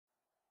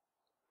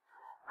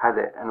Hi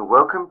there, and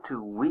welcome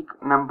to week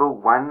number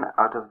 1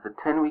 out of the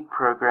 10-week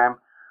program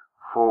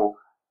for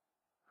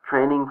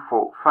training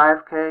for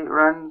 5K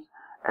runs,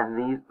 and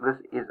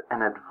this is an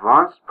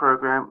advanced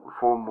program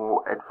for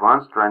more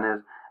advanced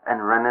runners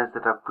and runners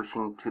that are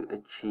pushing to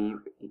achieve.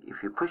 If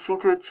you're pushing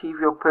to achieve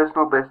your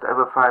personal best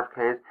over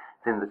 5Ks,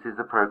 then this is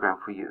the program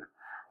for you.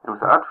 And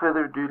without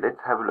further ado, let's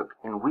have a look.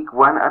 In week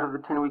 1 out of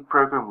the 10-week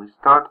program, we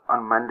start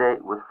on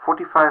Monday with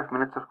 45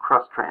 minutes of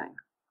cross training.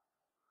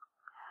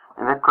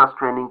 And that cross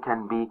training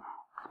can be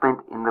spent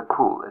in the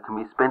pool, it can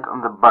be spent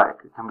on the bike,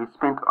 it can be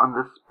spent on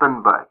the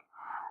spin bike,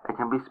 it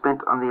can be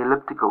spent on the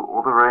elliptical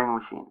or the rowing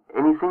machine,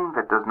 anything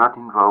that does not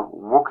involve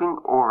walking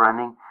or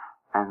running,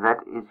 and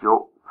that is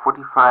your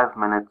 45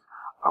 minutes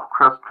of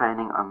cross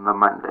training on the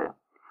Monday.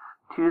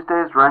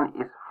 Tuesday's run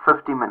is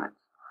 50 minutes.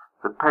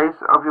 The pace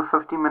of your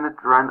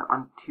 50-minute run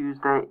on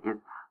Tuesday is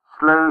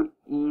slow,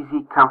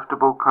 easy,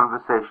 comfortable,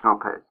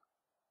 conversational pace.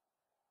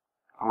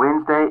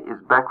 Wednesday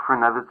is back for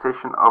another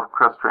session of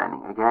cross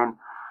training. Again,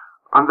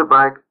 on the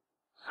bike,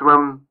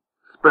 swim,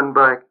 spin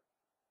bike,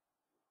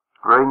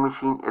 rowing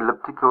machine,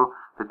 elliptical,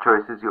 the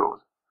choice is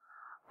yours.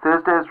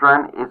 Thursday's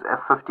run is a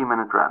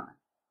 50-minute run.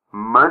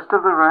 Most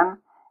of the run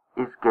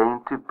is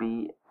going to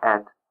be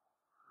at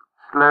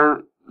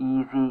slow,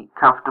 easy,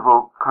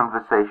 comfortable,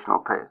 conversational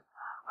pace.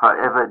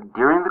 However,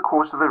 during the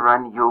course of the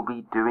run, you'll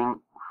be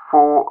doing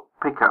 4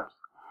 pickups.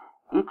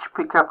 Each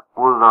pickup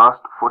will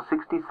last for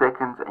 60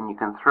 seconds, and you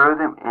can throw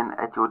them in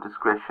at your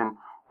discretion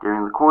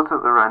during the course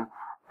of the run,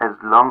 as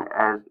long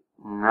as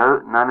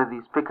none of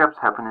these pickups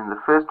happen in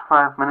the first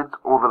 5 minutes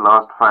or the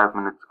last 5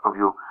 minutes of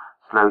your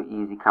slow,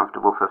 easy,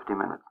 comfortable 50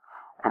 minutes.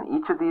 And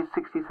each of these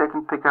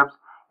 60-second pickups,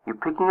 you're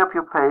picking up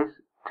your pace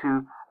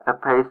to a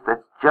pace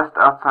that's just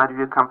outside of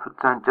your comfort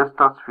zone, just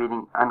starts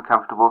feeling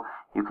uncomfortable.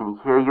 You can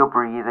hear your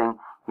breathing.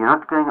 You're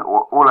not going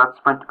all out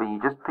sprint, but you're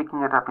just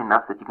picking it up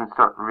enough that you can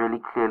start really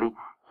clearly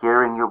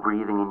hearing your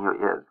breathing in your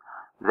ears.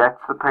 That's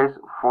the pace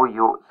for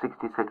your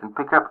 60-second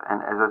pickup,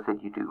 and as I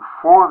said, you do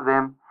 4 of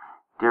them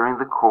during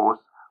the course,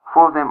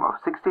 4 of them of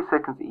 60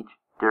 seconds each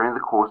during the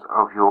course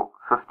of your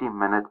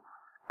 50-minute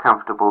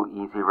comfortable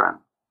easy run.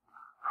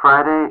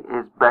 Friday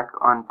is back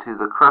onto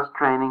the cross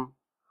training,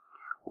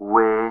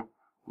 where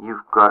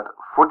you've got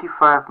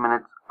 45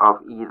 minutes of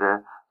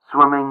either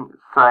swimming,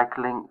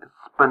 cycling,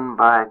 spin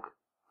bike,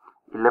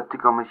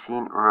 elliptical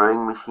machine,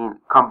 rowing machine,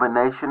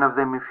 combination of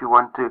them if you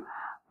want to,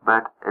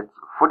 but it's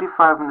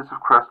 45 minutes of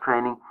cross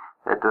training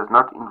that does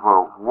not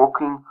involve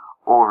walking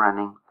or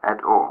running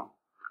at all.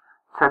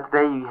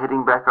 Saturday, you're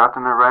heading back out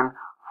on a run,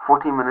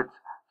 40 minutes,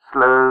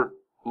 slow,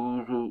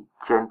 easy,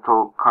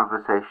 gentle,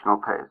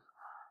 conversational pace.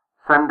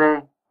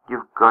 Sunday,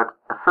 you've got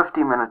a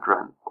 50-minute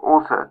run,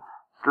 also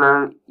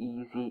slow,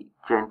 easy,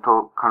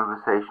 gentle,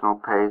 conversational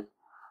pace.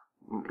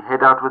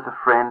 Head out with a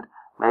friend,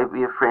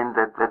 maybe a friend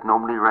that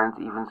normally runs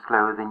even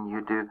slower than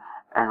you do,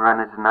 and run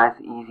at a nice,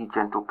 easy,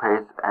 gentle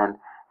pace and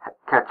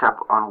catch up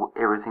on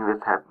everything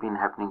that's been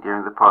happening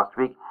during the past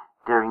week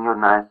during your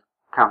nice,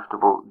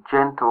 comfortable,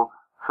 gentle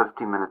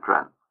 50-minute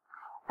run.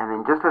 And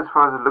then just as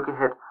far as a look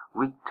ahead,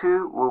 week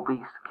 2 will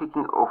be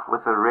kicking off with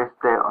a rest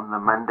day on the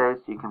Monday,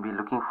 so you can be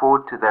looking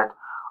forward to that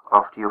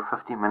after your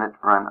 50-minute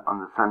run on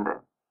the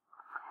Sunday.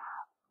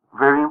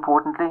 Very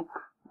importantly,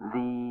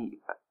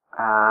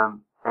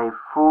 a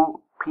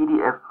full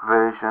PDF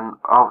version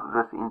of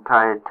this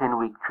entire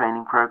 10-week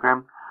training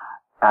program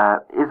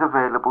is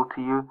available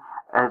to you,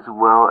 as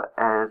well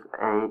as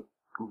a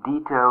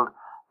detailed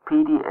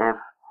PDF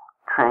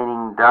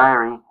training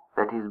diary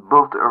that is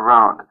built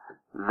around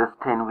this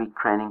 10-week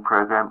training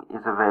program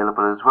is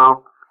available as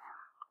well.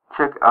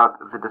 Check out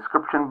the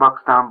description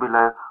box down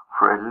below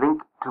for a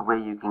link to where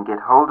you can get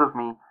hold of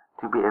me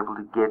to be able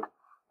to get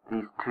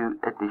these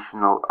 2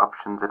 additional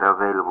options that are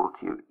available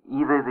to you.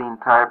 Either the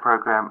entire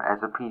program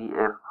as a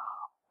PDF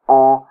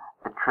or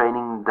a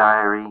training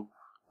diary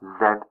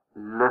that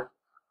lists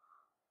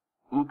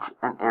each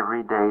and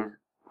every day's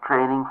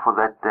training for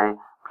that day,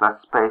 plus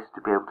space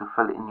to be able to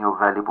fill in your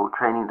valuable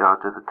training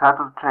data. The type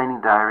of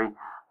training diary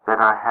that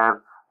I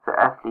have the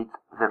athletes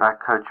that I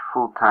coach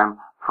full-time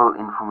fill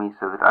in for me,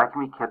 so that I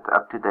can be kept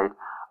up to date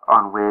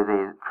on where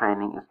their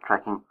training is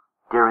tracking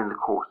during the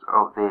course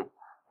of their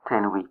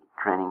 10-week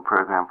training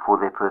program for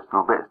their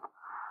personal best.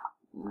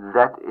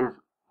 That is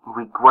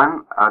week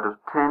 1 out of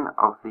 10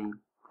 of the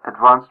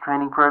advanced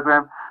training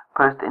program.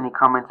 Post any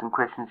comments and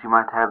questions you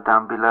might have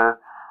down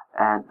below,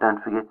 and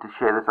don't forget to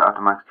share this out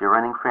amongst your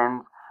running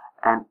friends.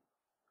 And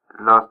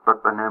last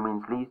but by no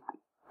means least,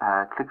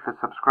 click the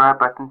subscribe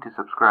button to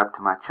subscribe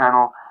to my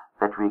channel.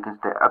 That way you can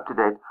stay up to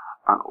date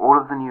on all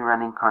of the new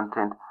running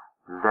content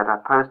that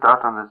I post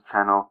out on this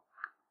channel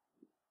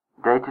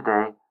day to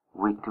day,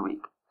 week to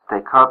week.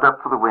 Stay carved up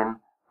for the win.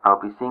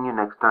 I'll be seeing you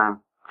next time.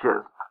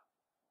 Cheers.